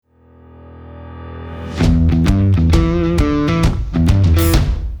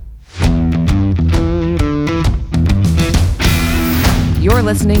You're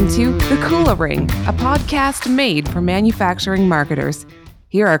listening to The Kula Ring, a podcast made for manufacturing marketers.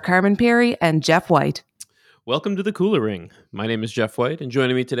 Here are Carman Perry and Jeff White. Welcome to The Kula Ring. My name is Jeff White, and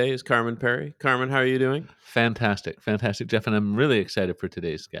joining me today is Carman Perry. Carman, how are you doing? Fantastic, Jeff, and I'm really excited for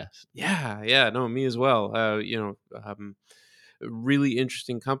today's guest. No, me as well. Really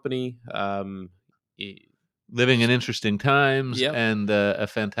interesting company. Living in interesting times, Yep. and a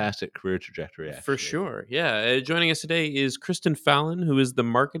fantastic career trajectory, actually. For sure, yeah. Joining us today is Kristin Fallon, who is the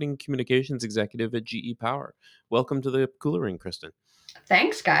Marketing Communications Executive at GE Power. Welcome to The Kula Ring, Kristin.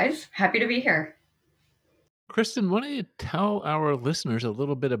 Thanks, guys. Happy to be here. Kristin, why don't you tell our listeners a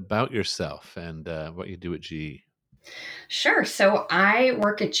little bit about yourself and what you do at GE? Sure. So I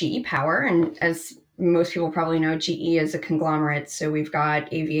work at GE Power, and as most people probably know, GE is a conglomerate. So we've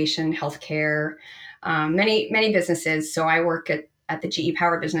got aviation, healthcare, many businesses. So I work at the GE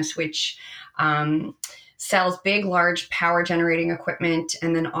Power business, which sells big, large power generating equipment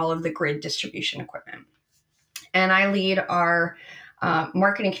and then all of the grid distribution equipment. And I lead our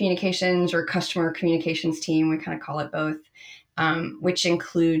marketing communications or customer communications team. We kind of call it both, which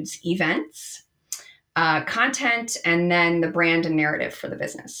includes events, content, and then the brand and narrative for the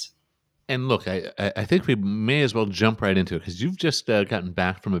business. And look, I think we may as well jump right into it because you've just gotten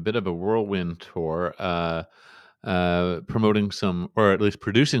back from a bit of a whirlwind tour, promoting some, or at least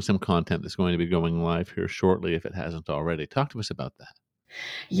producing some content that's going to be going live here shortly if it hasn't already. Talk to us about that.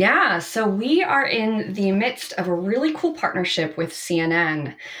 Yeah, so we are in the midst of a really cool partnership with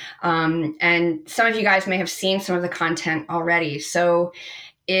CNN. And some of you guys may have seen some of the content already. So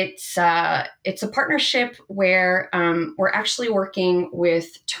it's a partnership where we're actually working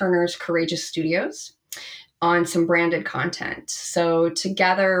with Turner's Courageous Studios on some branded content. So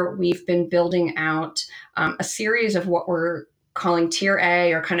together we've been building out a series of what we're calling Tier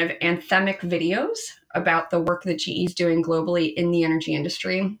A, or kind of anthemic videos about the work that GE is doing globally in the energy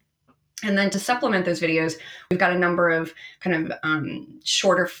industry. And then to supplement those videos, we've got a number of kind of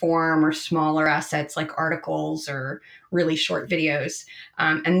shorter form or smaller assets like articles or really short videos.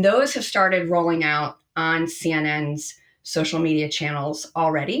 And those have started rolling out on CNN's social media channels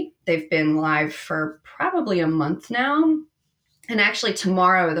already. They've been live for probably a month now. And actually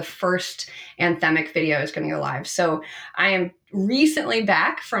tomorrow, the first anthemic video is going to go live. So I am recently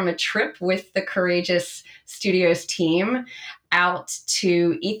back from a trip with the Courageous Studios team out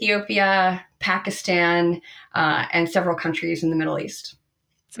to Ethiopia, Pakistan, and several countries in the Middle East.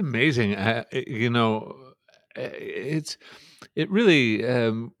 It's amazing. It really,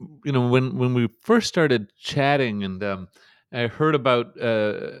 when we first started chatting and I heard about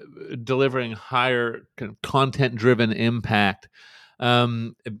delivering higher kind of content-driven impact.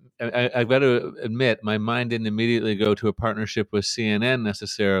 I've got to admit, my mind didn't immediately go to a partnership with CNN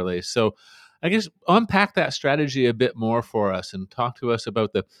necessarily. So I guess unpack that strategy a bit more for us and talk to us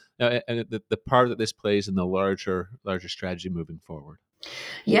about the part that this plays in the larger strategy moving forward.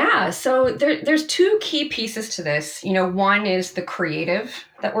 Yeah, so there's two key pieces to this. One is the creative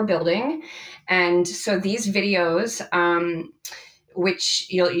that we're building. And so these videos, which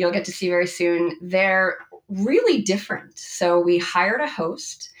you'll get to see very soon, they're really different. So we hired a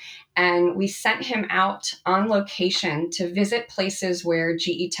host and we sent him out on location to visit places where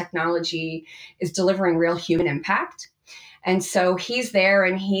GE technology is delivering real human impact. And so he's there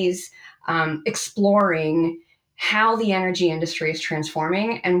and he's exploring how the energy industry is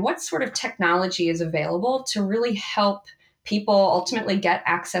transforming and what sort of technology is available to really help people ultimately get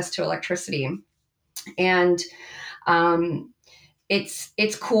access to electricity. And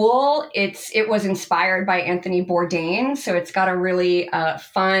it's cool. It was inspired by Anthony Bourdain, so it's got a really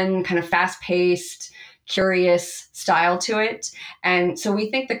fun, kind of fast-paced, curious style to it. And so we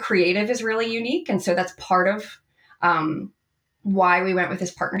think the creative is really unique, and so that's part of why we went with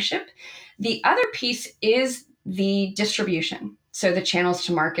this partnership. The other piece is the distribution, so the channels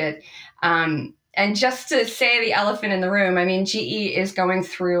to market. And just to say the elephant in the room, I mean, GE is going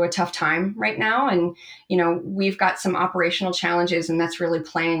through a tough time right now. And, we've got some operational challenges, and that's really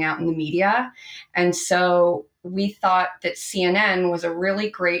playing out in the media. And so we thought that CNN was a really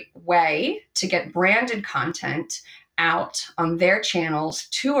great way to get branded content out on their channels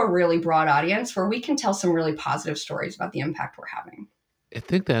to a really broad audience where we can tell some really positive stories about the impact we're having. I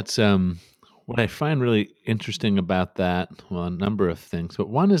think that's what I find really interesting about that. Well, a number of things, but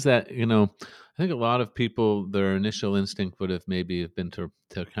one is that I think a lot of people, their initial instinct would have maybe been to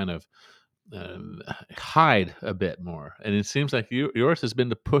kind of hide a bit more, and it seems like yours has been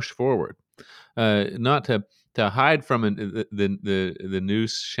to push forward, not to hide from the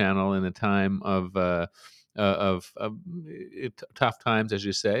news channel in a time of tough times, as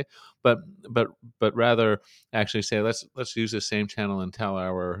you say, but but rather actually say let's use the same channel and tell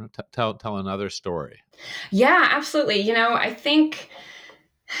another story. Yeah, absolutely. I think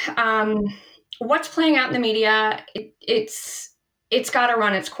um, what's playing out in the media, it's got to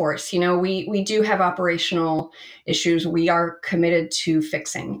run its course. We do have operational issues we are committed to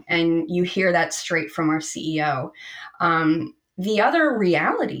fixing, and you hear that straight from our CEO. The other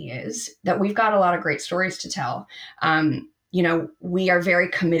reality is that we've got a lot of great stories to tell. We are very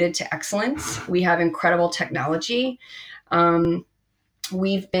committed to excellence. We have incredible technology.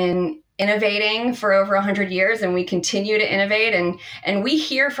 We've been innovating for over 100 years, and we continue to innovate, and we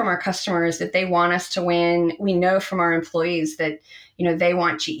hear from our customers that they want us to win. We know from our employees that they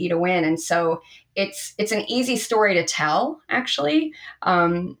want GE to win, and so it's an easy story to tell, actually.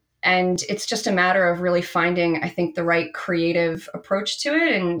 And it's just a matter of really finding, I think, the right creative approach to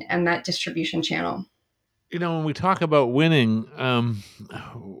it, and that distribution channel. When we talk about winning,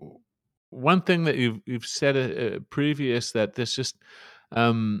 one thing that you've said previous that this just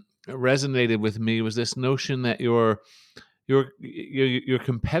resonated with me was this notion that your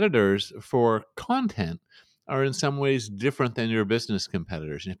competitors for content are in some ways different than your business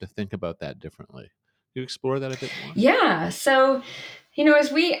competitors. You have to think about that differently. You explore that a bit more? Yeah. So,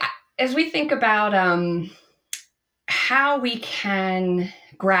 as we think about how we can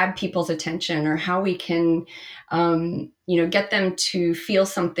grab people's attention, or how we can get them to feel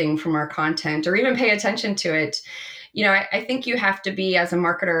something from our content, or even pay attention to it, I think you have to be, as a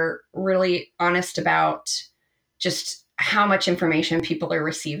marketer, really honest about just how much information people are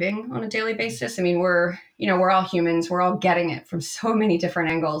receiving on a daily basis. I mean, we're all humans. We're all getting it from so many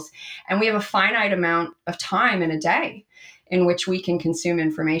different angles, and we have a finite amount of time in a day in which we can consume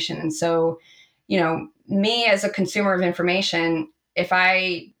information. And so, me as a consumer of information, if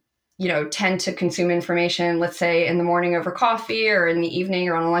I tend to consume information, let's say in the morning over coffee, or in the evening,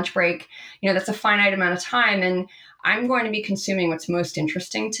 or on a lunch break, that's a finite amount of time, and I'm going to be consuming what's most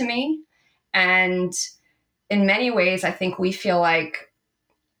interesting to me. And in many ways, I think we feel like,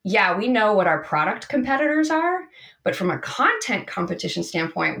 yeah, we know what our product competitors are, but from a content competition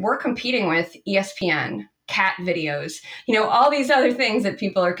standpoint, we're competing with ESPN, cat videos, all these other things that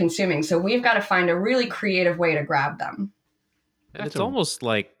people are consuming. So we've got to find a really creative way to grab them. And it's almost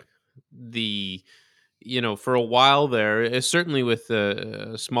like for a while there, certainly with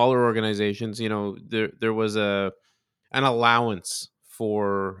smaller organizations, there was an allowance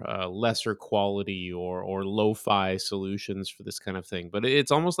for lesser quality or lo-fi solutions for this kind of thing. But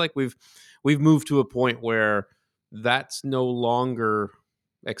it's almost like we've moved to a point where that's no longer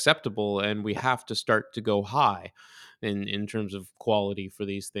acceptable, and we have to start to go high in terms of quality for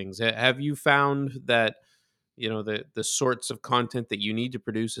these things. Have you found that the sorts of content that you need to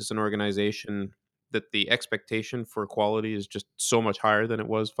produce as an organization, that the expectation for quality is just so much higher than it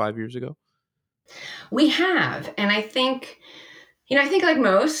was 5 years ago? We have, and I think like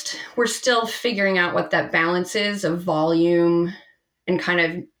most, we're still figuring out what that balance is of volume and kind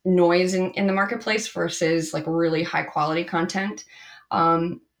of noise in the marketplace versus like really high quality content.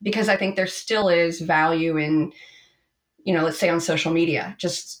 Because I think there still is value in, let's say on social media,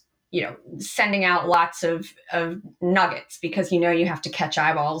 just, sending out lots of nuggets, because, you have to catch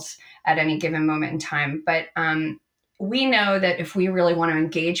eyeballs at any given moment in time. But we know that if we really want to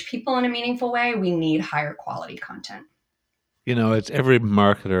engage people in a meaningful way, we need higher quality content. It's every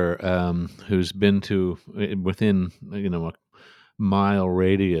marketer who's been to within a mile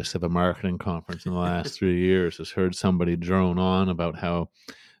radius of a marketing conference in the last 3 years has heard somebody drone on about how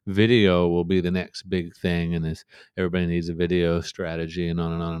video will be the next big thing, and everybody needs a video strategy, and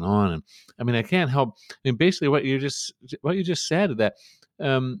on and on and on. And I mean, I can't help. I mean, basically, what you just said, that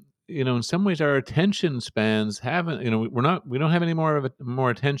in some ways our attention spans haven't. We don't have any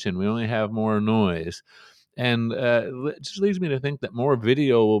more attention. We only have more noise. And it just leads me to think that more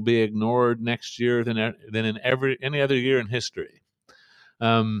video will be ignored next year than in any other year in history.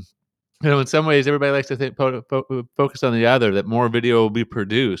 In some ways, everybody likes to focus on the other, that more video will be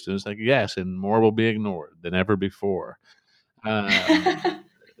produced. And it's like, yes, and more will be ignored than ever before,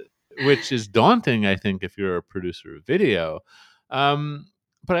 which is daunting, I think, if you're a producer of video.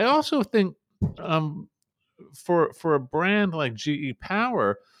 But I also think for a brand like GE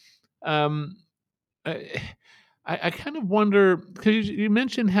Power, I kind of wonder, because you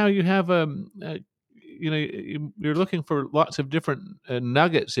mentioned how you have you're looking for lots of different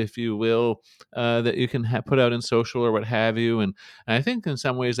nuggets, if you will, that you can put out in social or what have you, and I think in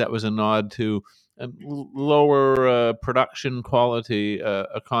some ways that was a nod to lower production quality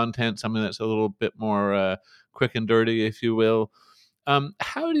content, something that's a little bit more quick and dirty, if you will.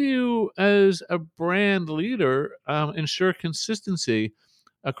 How do you, as a brand leader, ensure consistency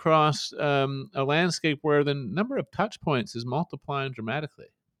across a landscape where the number of touch points is multiplying dramatically?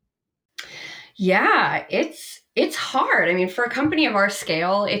 Yeah, it's hard. I mean, for a company of our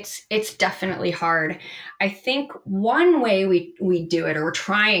scale, it's definitely hard. I think one way we do it, or we're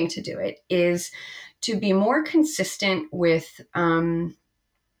trying to do it, is to be more consistent with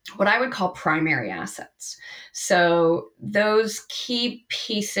what I would call primary assets. So those key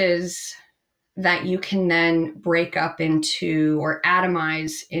pieces that you can then break up into or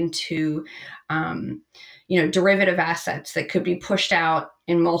atomize into derivative assets that could be pushed out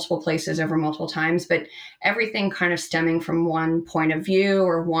in multiple places over multiple times, but everything kind of stemming from one point of view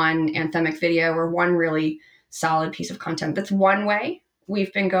or one anthemic video or one really solid piece of content. That's one way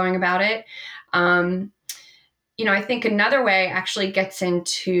we've been going about it. I think another way actually gets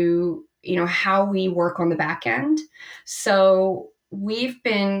into how we work on the back end. So we've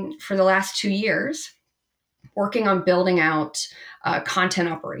been, for the last 2 years, working on building out content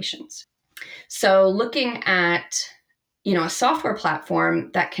operations. So looking at a software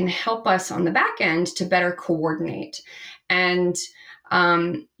platform that can help us on the back end to better coordinate. And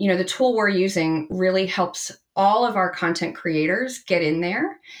the tool we're using really helps all of our content creators get in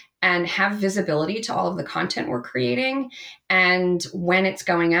there and have visibility to all of the content we're creating and when it's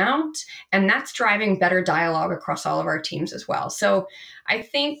going out. And that's driving better dialogue across all of our teams as well. So I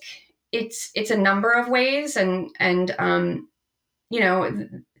think it's a number of ways, and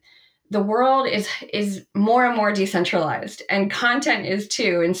the world is more and more decentralized, and content is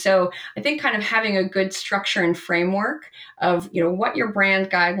too. And so I think kind of having a good structure and framework of what your brand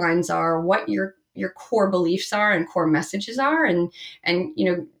guidelines are, what your core beliefs are and core messages are, and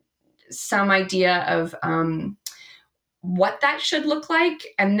some idea of what that should look like,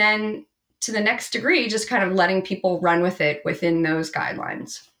 and then to the next degree, just kind of letting people run with it within those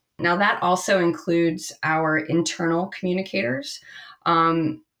guidelines. Now, that also includes our internal communicators,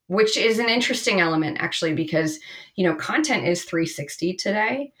 which is an interesting element, actually, because, content is 360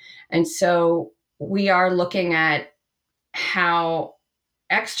 today. And so we are looking at how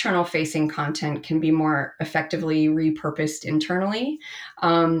external facing content can be more effectively repurposed internally.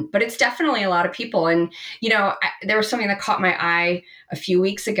 But it's definitely a lot of people. And, there was something that caught my eye a few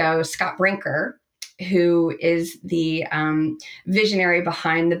weeks ago. Scott Brinker, who is the visionary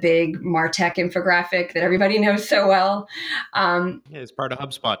behind the big MarTech infographic that everybody knows so well. Yeah, it's part of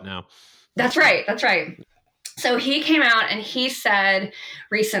HubSpot now. That's right. So he came out and he said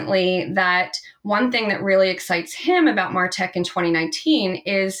recently that one thing that really excites him about MarTech in 2019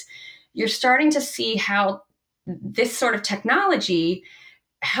 is you're starting to see how this sort of technology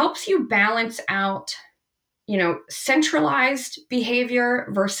helps you balance out, centralized behavior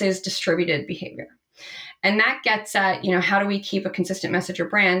versus distributed behavior. And that gets at, how do we keep a consistent message or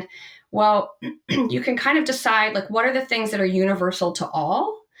brand? Well, you can kind of decide, like, what are the things that are universal to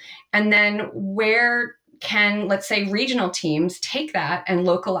all? And then where can, let's say, regional teams take that and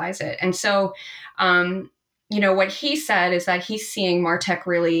localize it? And so, what he said is that he's seeing MarTech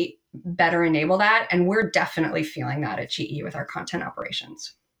really better enable that. And we're definitely feeling that at GE with our content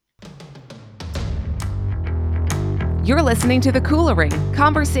operations. You're listening to the Kula Ring,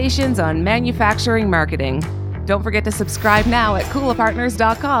 conversations on manufacturing marketing. Don't forget to subscribe now at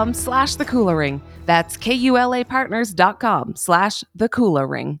kulapartners.com/the Kula Ring. That's KULApartners.com/the Kula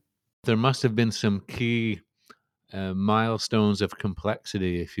Ring. There must have been some key milestones of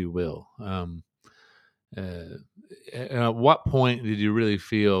complexity, if you will. At what point did you really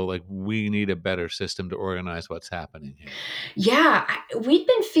feel like we need a better system to organize what's happening here? Yeah, we've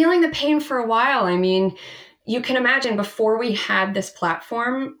been feeling the pain for a while. I mean, you can imagine before we had this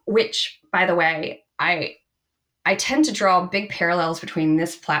platform, which, by the way, I tend to draw big parallels between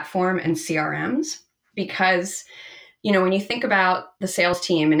this platform and CRMs because, when you think about the sales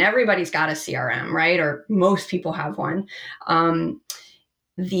team and everybody's got a CRM, right? Or most people have one.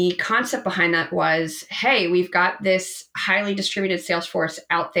 The concept behind that was, hey, we've got this highly distributed sales force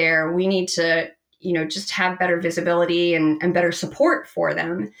out there. We need to, just have better visibility and better support for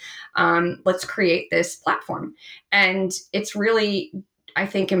them. Let's create this platform. And it's really, I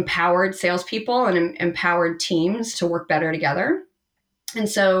think, empowered salespeople and empowered teams to work better together. And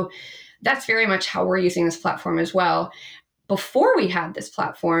so that's very much how we're using this platform as well. Before we had this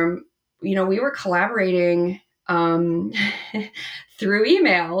platform, we were collaborating through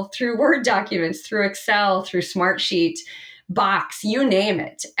email, through Word documents, through Excel, through Smartsheet, Box, you name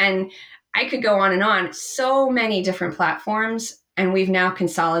it. And I could go on and on. So many different platforms, and we've now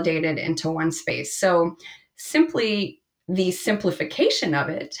consolidated into one space. So simply the simplification of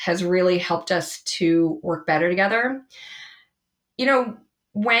it has really helped us to work better together.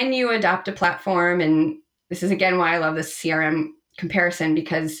 when you adopt a platform, and this is again why I love this CRM comparison,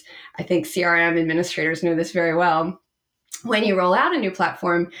 because I think CRM administrators know this very well. When you roll out a new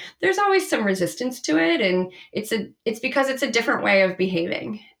platform, there's always some resistance to it, and it's because it's a different way of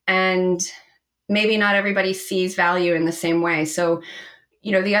behaving, and maybe not everybody sees value in the same way. So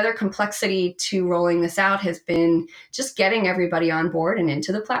the other complexity to rolling this out has been just getting everybody on board and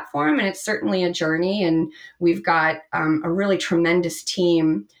into the platform. And it's certainly a journey. And we've got a really tremendous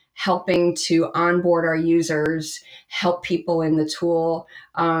team helping to onboard our users, help people in the tool.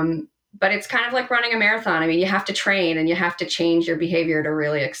 But it's kind of like running a marathon. I mean, you have to train and you have to change your behavior to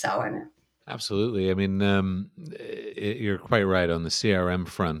really excel in it. Absolutely. I mean, you're quite right on the CRM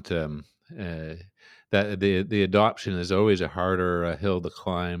front. That the adoption is always a harder hill to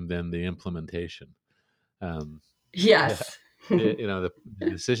climb than the implementation. Yes. The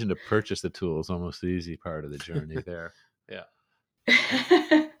decision to purchase the tool is almost the easy part of the journey there. Yeah.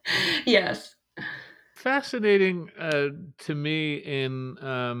 Yes. Fascinating to me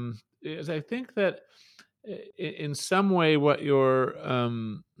is I think that in some way what you're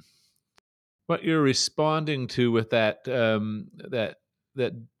responding to with that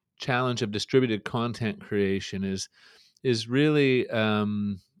challenge of distributed content creation is really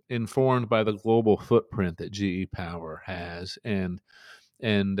informed by the global footprint that GE Power has, and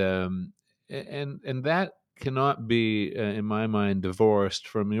that cannot be, in my mind, divorced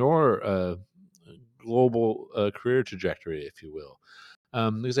from your global career trajectory, if you will,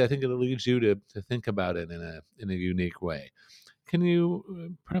 because I think it leads you to think about it in a unique way. Can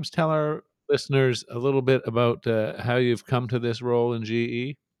you perhaps tell our listeners a little bit about how you've come to this role in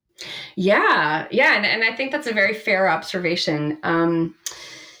GE? Yeah, and I think that's a very fair observation. In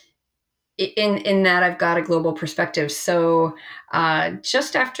that I've got a global perspective. So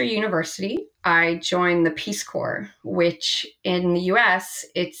just after university, I joined the Peace Corps, which in the U.S.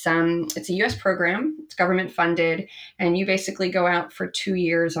 it's a U.S. program. It's government funded, and you basically go out for 2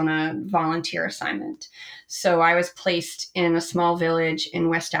 years on a volunteer assignment. So I was placed in a small village in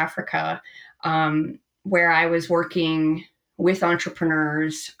West Africa, where I was working with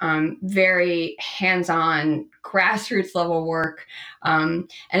entrepreneurs, very hands-on, grassroots level work. And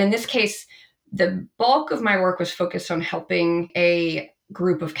in this case, the bulk of my work was focused on helping a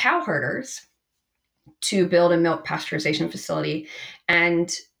group of cow herders to build a milk pasteurization facility.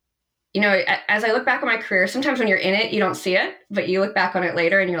 And, as I look back on my career, sometimes when you're in it, you don't see it, but you look back on it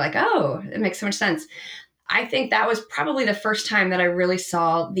later and you're like, oh, it makes so much sense. I think that was probably the first time that I really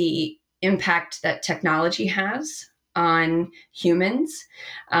saw the impact that technology has on humans,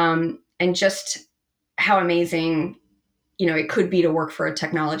 and just how amazing it could be to work for a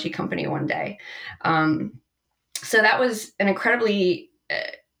technology company one day. So that was an incredibly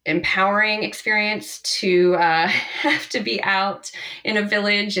empowering experience to have to be out in a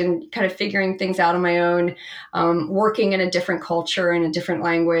village and kind of figuring things out on my own, working in a different culture and a different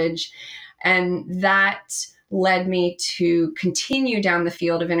language. And that led me to continue down the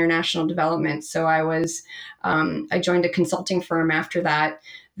field of international development. So I joined a consulting firm after that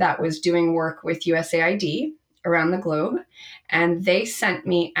was doing work with USAID around the globe. And they sent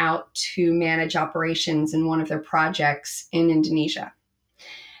me out to manage operations in one of their projects in Indonesia.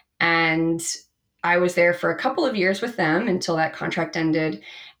 And I was there for a couple of years with them until that contract ended.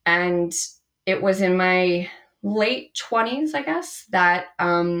 And it was in my late 20s, I guess, that,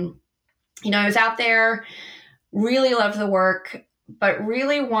 I was out there, really loved the work, but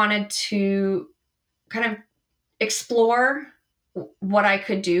really wanted to kind of explore what I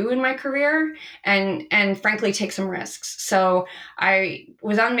could do in my career and frankly take some risks. So I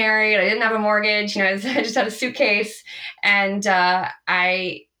was unmarried. I didn't have a mortgage. I just had a suitcase, and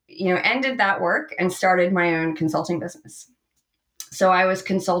I ended that work and started my own consulting business. So I was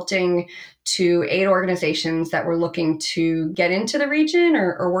consulting to 8 organizations that were looking to get into the region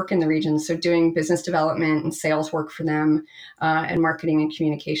or work in the region. So doing business development and sales work for them, and marketing and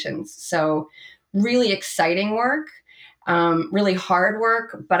communications. So really exciting work, really hard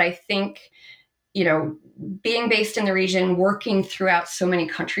work. But I think, being based in the region, working throughout so many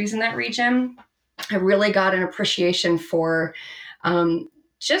countries in that region, I really got an appreciation for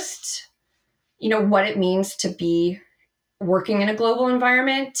just, what it means to be working in a global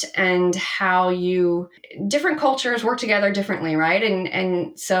environment and how different cultures work together differently, right?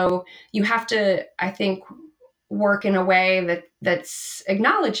 And so you have to, I think, work in a way that's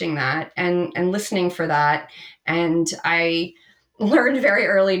acknowledging that and listening for that. And I learned very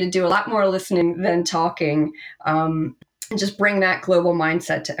early to do a lot more listening than talking, and just bring that global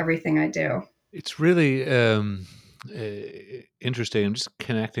mindset to everything I do. It's really interesting. I'm just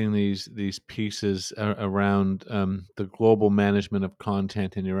connecting these pieces around the global management of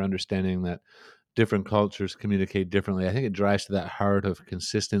content and your understanding that different cultures communicate differently. I think it drives to that heart of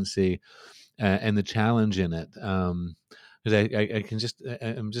consistency and the challenge in it. Because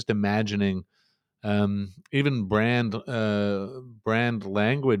I'm just imagining even brand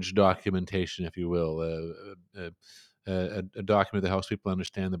language documentation, if you will, a document that helps people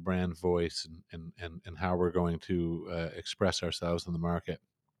understand the brand voice and how we're going to express ourselves in the market.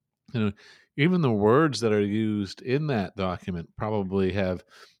 Even the words that are used in that document probably have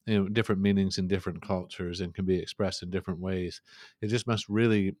different meanings in different cultures and can be expressed in different ways. It just must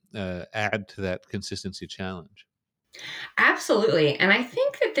really add to that consistency challenge. Absolutely. And I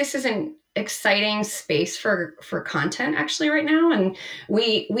think that this is an exciting space for content actually right now. And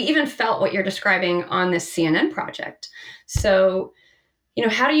we even felt what you're describing on this CNN project. So,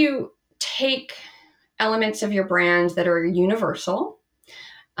 how do you take elements of your brand that are universal,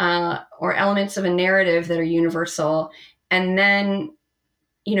 or elements of a narrative that are universal, and then,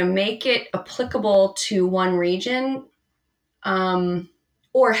 make it applicable to one region?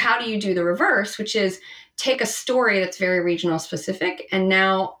 Or how do you do the reverse, which is take a story that's very regional specific and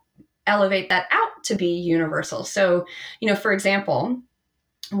now elevate that out to be universal? So, for example,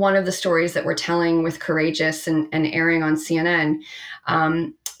 one of the stories that we're telling with Courageous and airing on CNN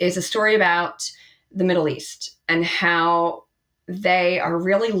is a story about the Middle East and how they are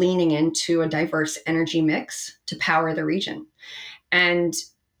really leaning into a diverse energy mix to power the region. And,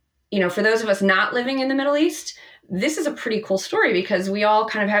 for those of us not living in the Middle East, this is a pretty cool story because we all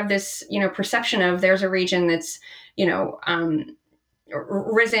kind of have this, perception of there's a region that's,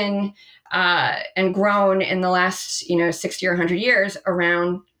 risen and grown in the last, 60 or 100 years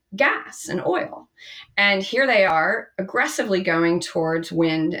around gas and oil. And here they are aggressively going towards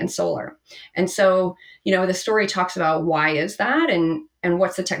wind and solar. And so, the story talks about why is that and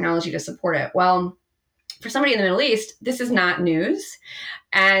what's the technology to support it? Well, for somebody in the Middle East, this is not news.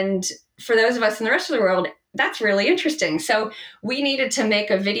 And for those of us in the rest of the world, that's really interesting. So we needed to make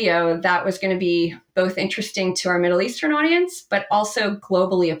a video that was going to be both interesting to our Middle Eastern audience, but also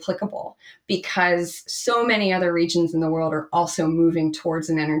globally applicable because so many other regions in the world are also moving towards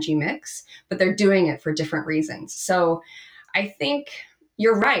an energy mix, but they're doing it for different reasons. So I think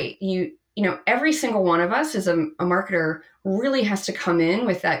you're right. Every single one of us as a marketer really has to come in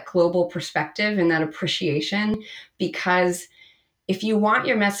with that global perspective and that appreciation, because if you want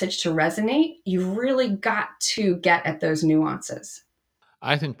your message to resonate, you've really got to get at those nuances.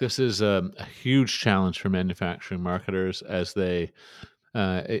 I think this is a huge challenge for manufacturing marketers as they,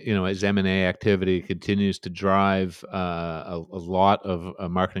 as M&A activity continues to drive a lot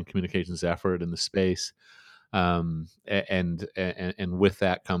of marketing communications effort in the space. And with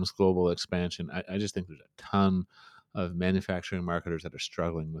that comes global expansion. I just think there's a ton of manufacturing marketers that are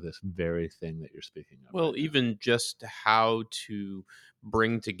struggling with this very thing that you're speaking of. Well, right now. even just how to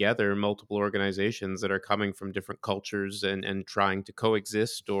bring together multiple organizations that are coming from different cultures and trying to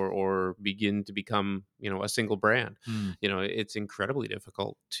coexist or begin to become, a single brand. Hmm. It's incredibly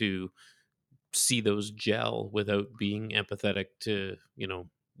difficult to see those gel without being empathetic to,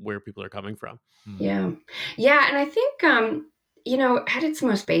 where people are coming from. Hmm. Yeah. Yeah. And I think, at its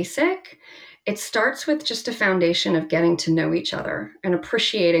most basic, it starts with just a foundation of getting to know each other and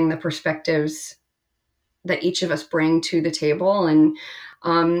appreciating the perspectives that each of us bring to the table. And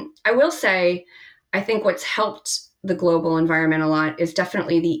I will say, I think what's helped the global environment a lot is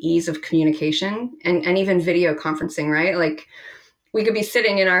definitely the ease of communication and even video conferencing, right? Like we could be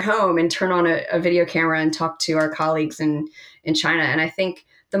sitting in our home and turn on a video camera and talk to our colleagues in China. And I think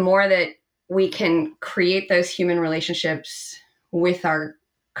the more that we can create those human relationships with our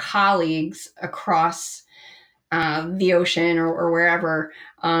colleagues across the ocean or wherever,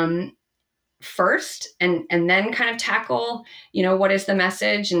 first and then kind of tackle, what is the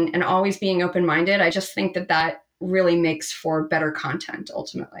message and always being open-minded. I just think that really makes for better content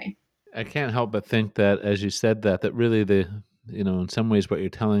ultimately. I can't help but think that as you said that really in some ways what you're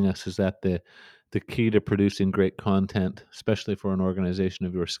telling us is that the key to producing great content, especially for an organization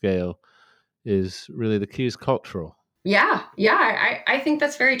of your scale, is really the key is cultural. Yeah. I think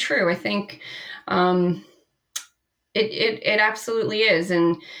that's very true. I think it absolutely is.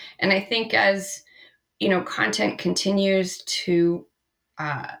 And I think as, content continues to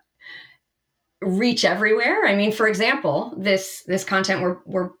reach everywhere. I mean, for example, this content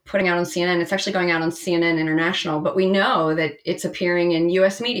we're putting out on CNN, it's actually going out on CNN International, but we know that it's appearing in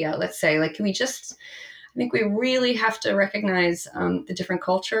US media, let's say. Like I think we really have to recognize the different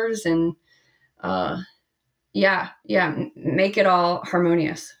cultures and make it all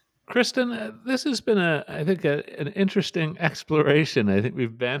harmonious. Kristin, this has been, I think, an interesting exploration. I think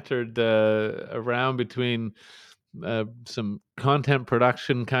we've bantered around between some content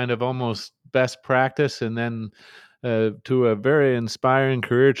production, kind of almost best practice, and then to a very inspiring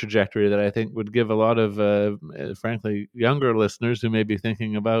career trajectory that I think would give a lot of, frankly, younger listeners who may be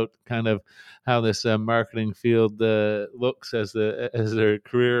thinking about kind of how this marketing field looks as their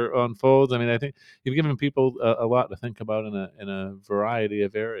career unfolds. I mean, I think you've given people a lot to think about in a variety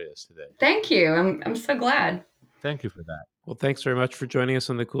of areas today. Thank you. I'm so glad. Thank you for that. Well, thanks very much for joining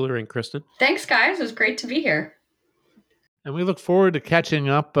us on the Kula Ring, Kristin. Thanks, guys. It was great to be here. And we look forward to catching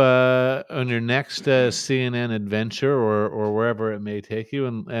up on your next CNN adventure or wherever it may take you.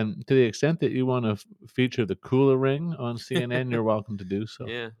 And to the extent that you want to feature the Kula Ring on CNN, you're welcome to do so.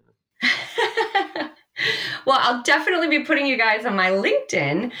 Yeah. Well, I'll definitely be putting you guys on my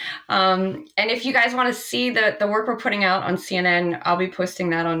LinkedIn. And if you guys want to see the work we're putting out on CNN, I'll be posting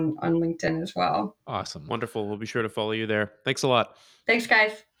that on LinkedIn as well. Awesome. Wonderful. We'll be sure to follow you there. Thanks a lot. Thanks,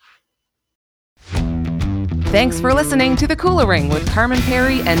 guys. Thanks for listening to The Kula Ring with Carman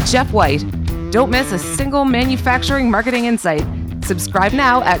Perry and Jeff White. Don't miss a single manufacturing marketing insight. Subscribe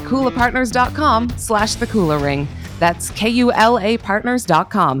now at kulapartners.com/The Kula Ring. That's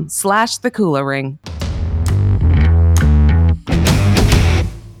KULApartners.com/The Kula Ring.